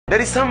There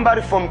is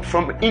somebody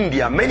from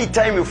India. Many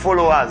times you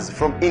follow us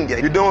from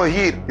India. You don't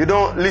hear, you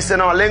don't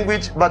listen our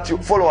language, but you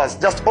follow us.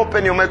 Just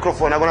open your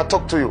microphone. I'm going to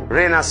talk to you.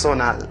 Rena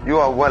Sonal, you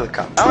are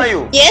welcome. How are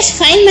you? Yes,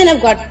 fine, man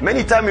of God.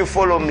 Many times you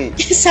follow me.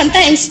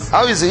 Sometimes.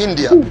 How is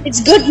India?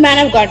 It's good,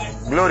 man of God.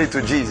 Glory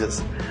to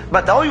Jesus.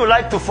 But how you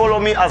like to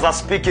follow me as I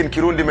speak in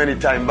Kirundi many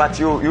times, but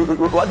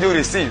what do you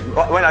receive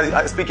when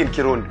I speak in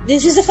Kirundi?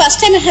 This is the first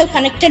time I have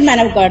connected, man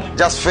of God.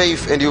 Just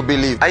faith and you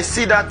believe. I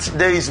see that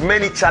there is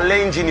many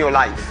challenge in your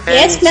life.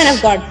 Yes, man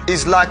of God.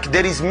 It's like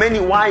there is many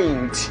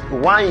wind.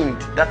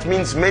 That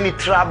means many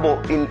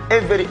trouble in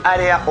every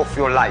area of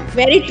your life.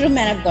 Very true,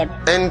 man of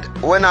God. And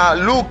when I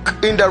look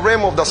in the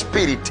realm of the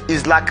spirit,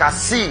 it's like I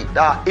see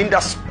that in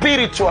the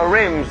spiritual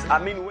realms,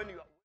 I mean when you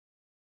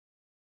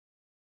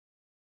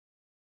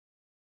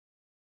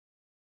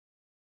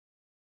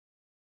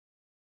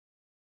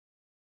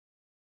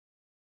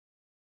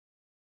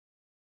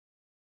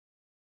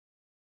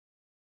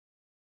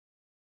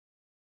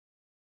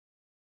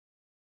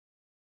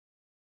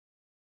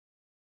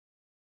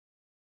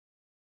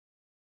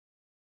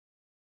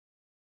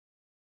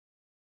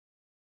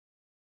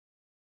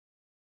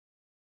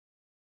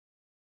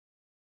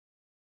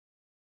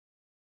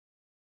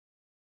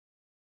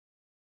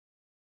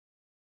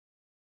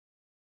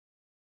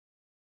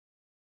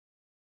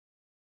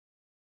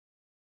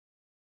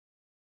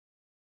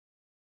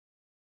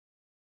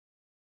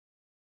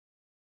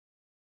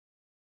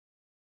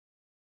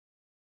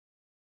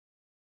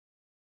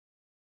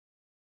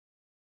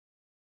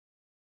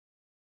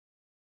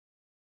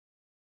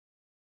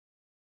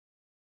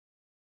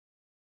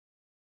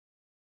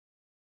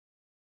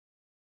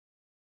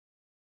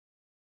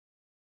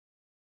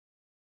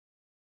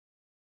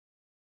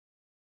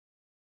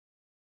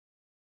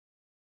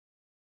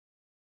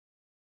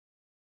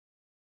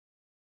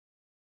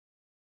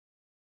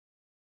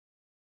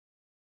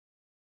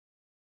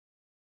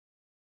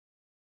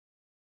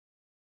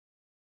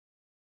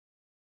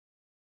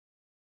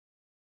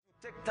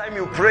take time,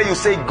 you pray, you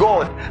say,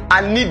 God,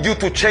 I need you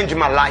to change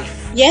my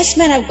life. Yes,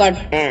 man of God.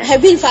 I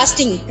have been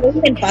fasting,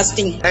 praying and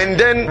fasting. And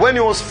then when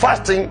you was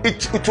fasting,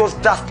 it was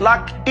just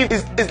like,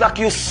 it's like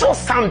you saw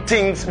some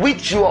things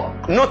which you are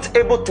not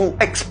able to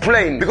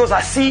explain. Because I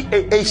see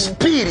a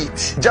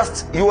spirit,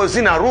 just you was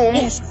in a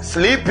room,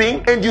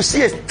 sleeping, and you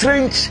see a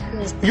strange,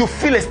 you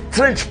feel a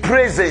strange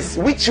presence,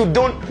 which you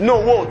don't know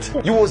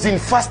what. You was in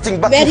fasting,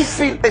 but you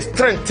feel a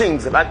strange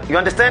things. Like, you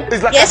understand?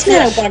 It's like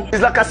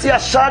it's like I see a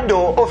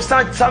shadow of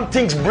some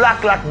things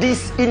black like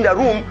this in the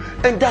room,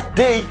 and that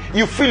day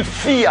you feel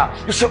fear.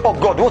 You say, oh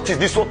God, what is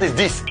this? What is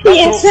this?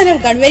 Yes, man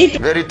of God. Very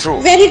true. Very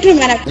true. Very true,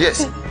 man of God.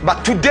 Yes.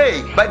 But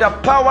today, by the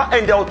power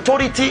and the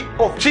authority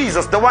of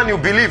Jesus, the one you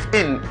believe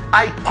in,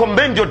 I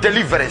commend your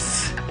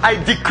deliverance. I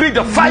decree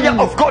the fire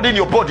of God in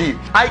your body.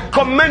 I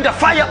command the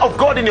fire of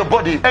God in your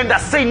body. And I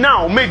say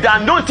now, may the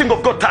anointing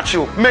of God touch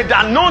you. May the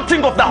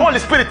anointing of the Holy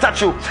Spirit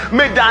touch you.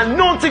 May the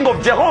anointing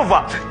of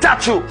Jehovah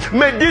touch you.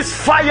 May this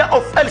fire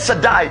of El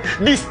Shaddai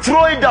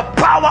destroy the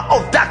power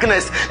of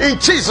darkness. In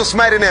Jesus'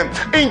 mighty name.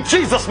 In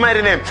Jesus'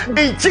 mighty name.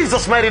 In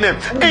Jesus' mighty name.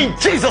 In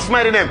Jesus'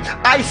 mighty name.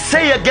 I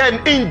say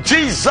again, in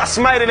Jesus'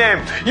 mighty name.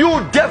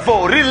 You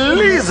devil,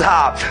 release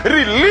her.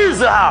 Release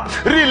her.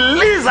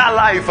 Release her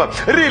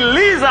life.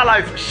 Release her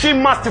life. She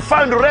must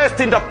find rest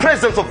in the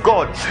presence of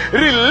God.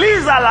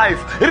 Release her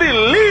life.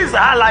 Release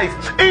her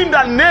life in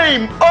the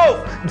name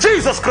of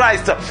Jesus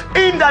Christ.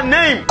 In the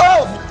name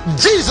of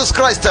Jesus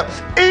Christ.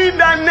 In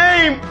the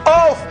name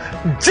of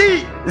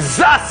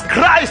Jesus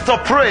Christ, I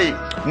pray.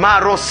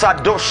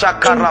 Marosadosha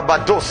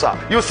karabadosa.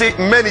 You see,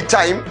 many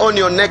times on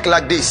your neck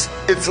like this,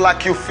 it's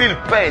like you feel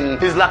pain.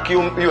 It's like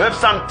you have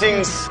some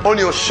things on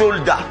your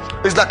shoulder.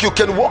 It's like you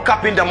can wake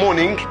up in the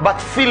morning but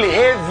feel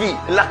heavy,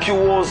 like you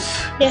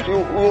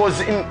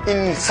was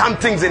in some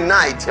things at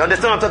night. You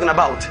understand what I'm talking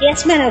about?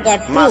 Yes, man of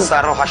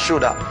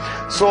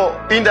God. So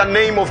in the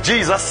name of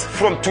Jesus,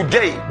 from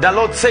today, the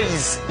Lord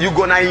says you're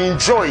gonna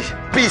enjoy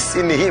peace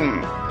in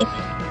Him.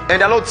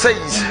 And the Lord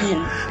says,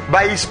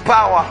 by His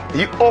power,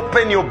 He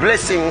open your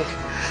blessing.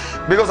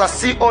 Because I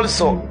see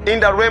also in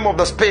the realm of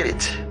the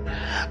Spirit,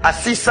 I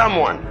see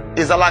someone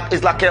is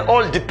like an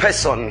old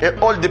person. An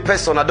old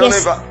person. I don't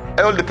know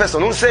an old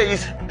person who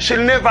says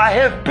she'll never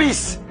have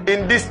peace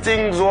in these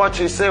things. What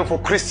she say for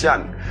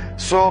Christian.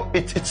 So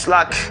it's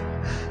like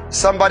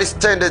somebody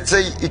stand and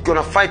say he's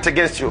gonna fight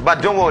against you.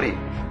 But don't worry.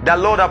 The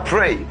Lord, I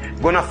pray,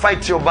 gonna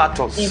fight your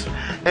battles.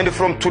 And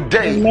from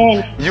today,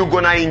 you're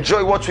gonna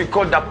enjoy what we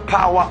call the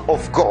power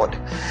of God.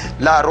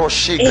 La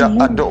Roshiga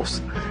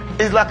Ados.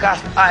 It's like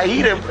I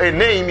hear a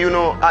name, you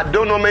know, I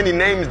don't know many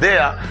names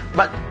there,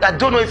 but I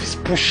don't know if it's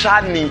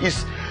Pushani.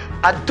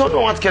 I don't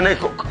know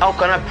how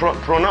can I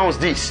pronounce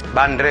this.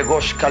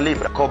 Bandregosh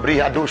Kalibra,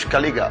 Kobrihadush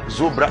Kaliga,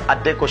 Zubra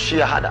Adeko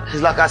Shiahada.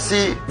 It's like I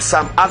see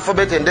some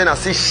alphabet and then I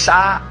see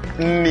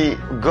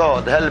Shani.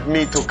 God, help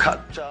me to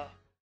capture.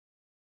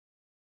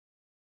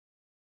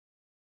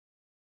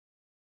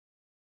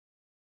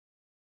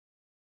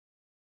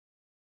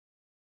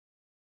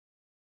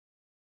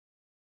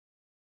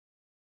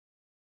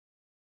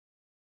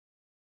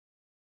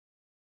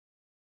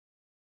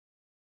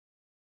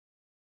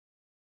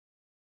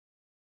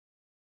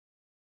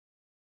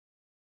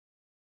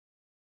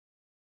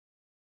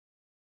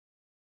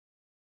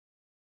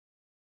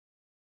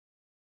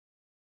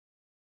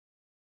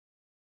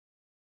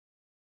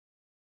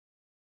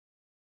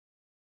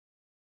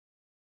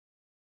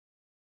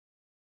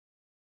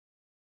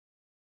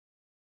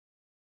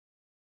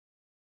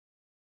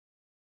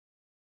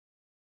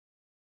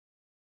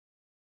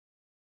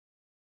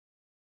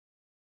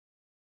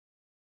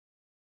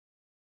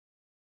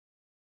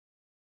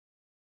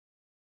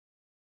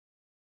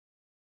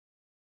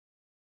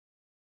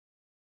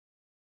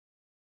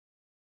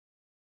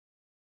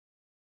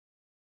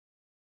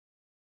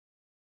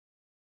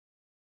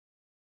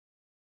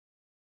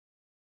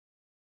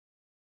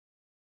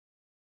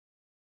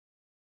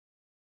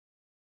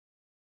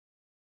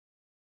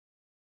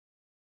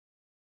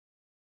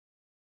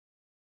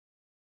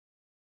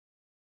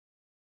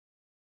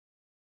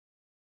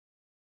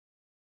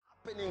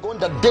 On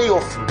the day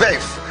of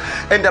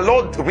birth, and the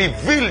Lord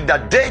revealed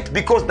the date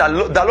because the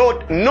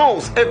Lord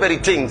knows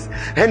everything,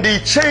 and He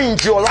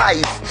changed your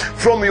life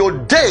from your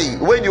day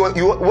when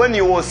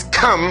you was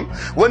come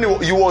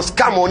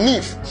on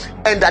Eve,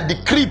 and I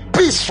decree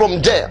peace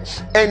from there,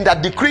 and I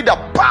decree the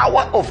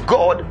power of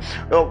God,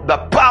 the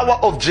power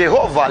of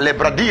Jehovah,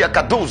 Lebradia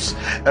Kaduz,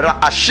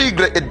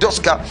 Ashigre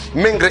Edoska,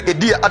 Mengre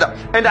Edia Ada,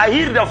 and I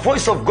hear the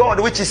voice of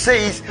God which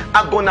says,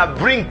 I'm gonna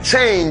bring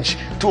change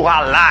to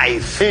her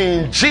life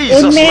in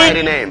Jesus'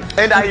 mighty name.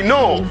 And I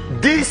know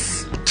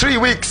these 3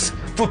 weeks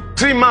to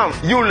 3 months,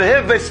 you'll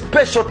have a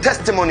special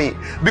testimony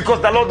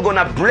because the Lord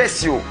gonna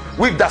bless you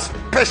with the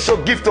special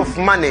gift of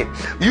money.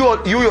 You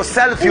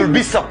yourself, you'll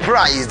be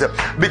surprised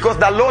because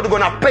the Lord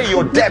gonna pay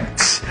your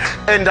debt.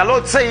 And the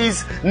Lord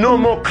says, no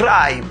more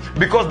cry,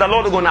 because the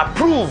Lord gonna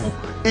prove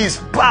His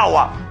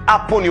power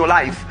upon your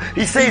life.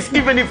 He says,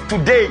 even if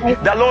today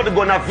the Lord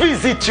gonna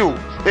visit you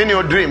in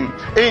your dream,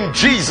 in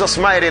Jesus'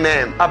 mighty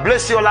name. I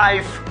bless your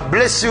life, I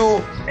bless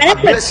you, I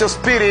bless your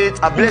spirit,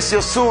 I bless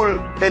your soul,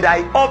 and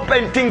I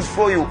open things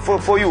for you,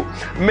 for you.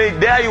 May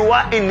there you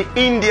are in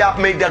India,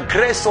 may the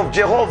grace of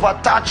Jehovah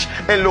touch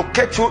and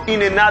locate you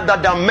in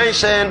another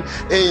dimension.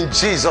 In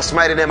Jesus'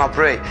 mighty name I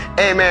pray.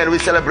 Amen. We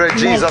celebrate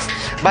Jesus.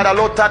 But the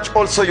Lord touch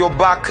also your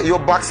back. Your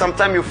back,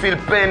 sometimes you feel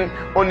pain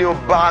on your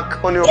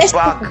back,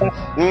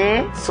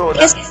 back. So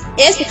yes,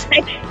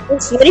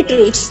 it's very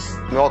true.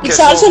 Okay, it's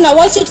also now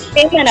also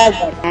pain and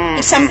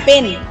it's some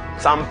pain.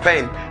 Some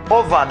pain.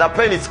 Over. The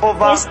pain is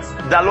over. Yes.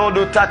 The Lord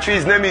will touch you.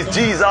 His name is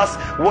Jesus.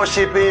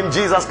 Worship Him.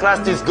 Jesus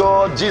Christ is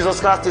God. Jesus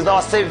Christ is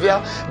our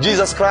Savior.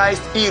 Jesus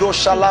Christ.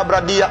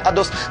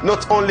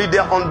 Not only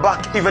there on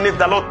back, even if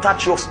the Lord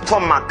touch your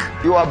stomach,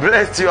 you are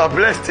blessed. You are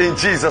blessed in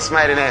Jesus'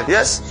 mighty name.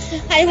 Yes?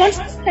 I want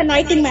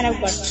anointing, man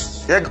of God.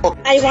 Yeah,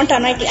 okay. I want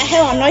anointing. I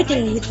have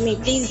anointing with me.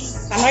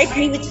 Please anoint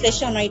me with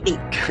fresh anointing.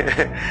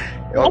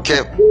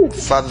 Okay.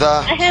 Father,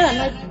 I have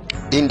anointing.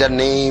 In the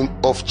name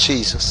of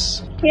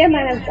Jesus. Here,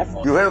 man of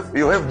God.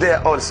 You have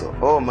there also.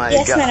 Oh my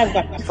yes, God. Man of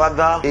God.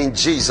 Father, in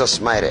Jesus'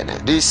 mighty name,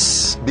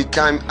 this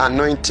become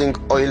anointing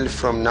oil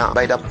from now.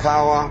 By the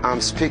power I'm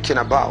speaking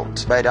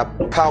about, by the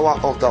power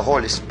of the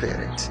Holy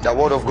Spirit. The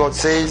word of God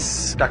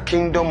says, the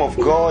kingdom of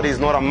God is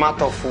not a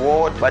matter of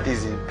word, but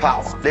is in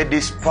power. Let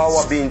this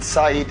power be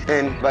inside,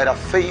 and by the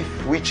faith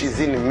which is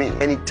in me,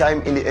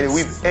 anytime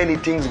with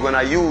anything's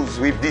gonna use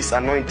with this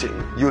anointing,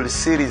 you'll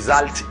see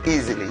result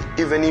easily.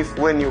 Even if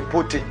when you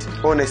put it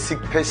on a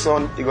sick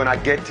person, you're gonna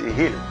get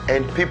healed,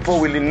 and people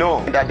will know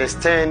and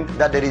understand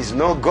that there is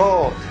no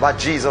God but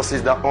Jesus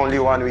is the only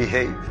one we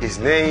have. His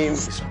name,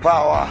 His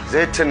power, is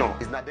eternal.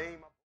 His name.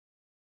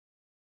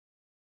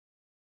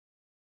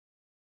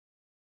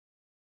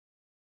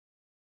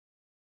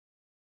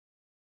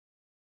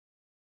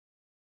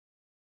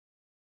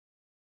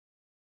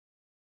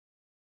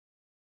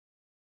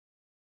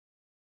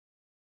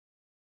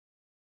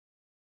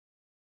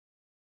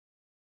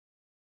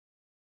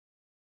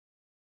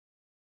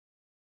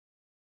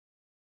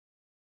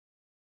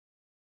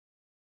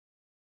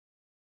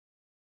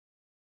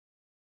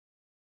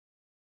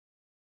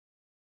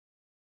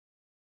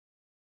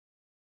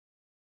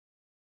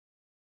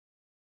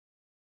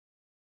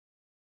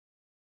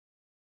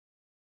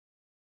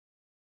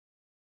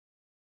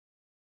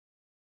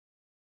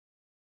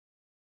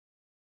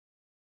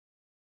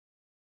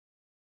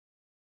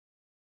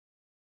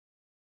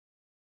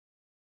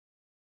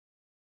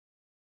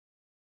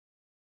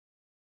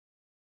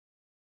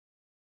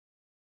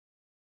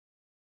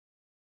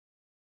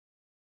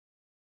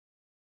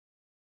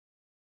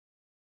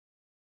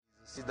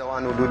 He's the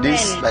one who do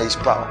this by His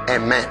power.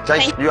 Amen.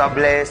 Thank you. You are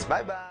blessed.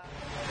 Bye bye.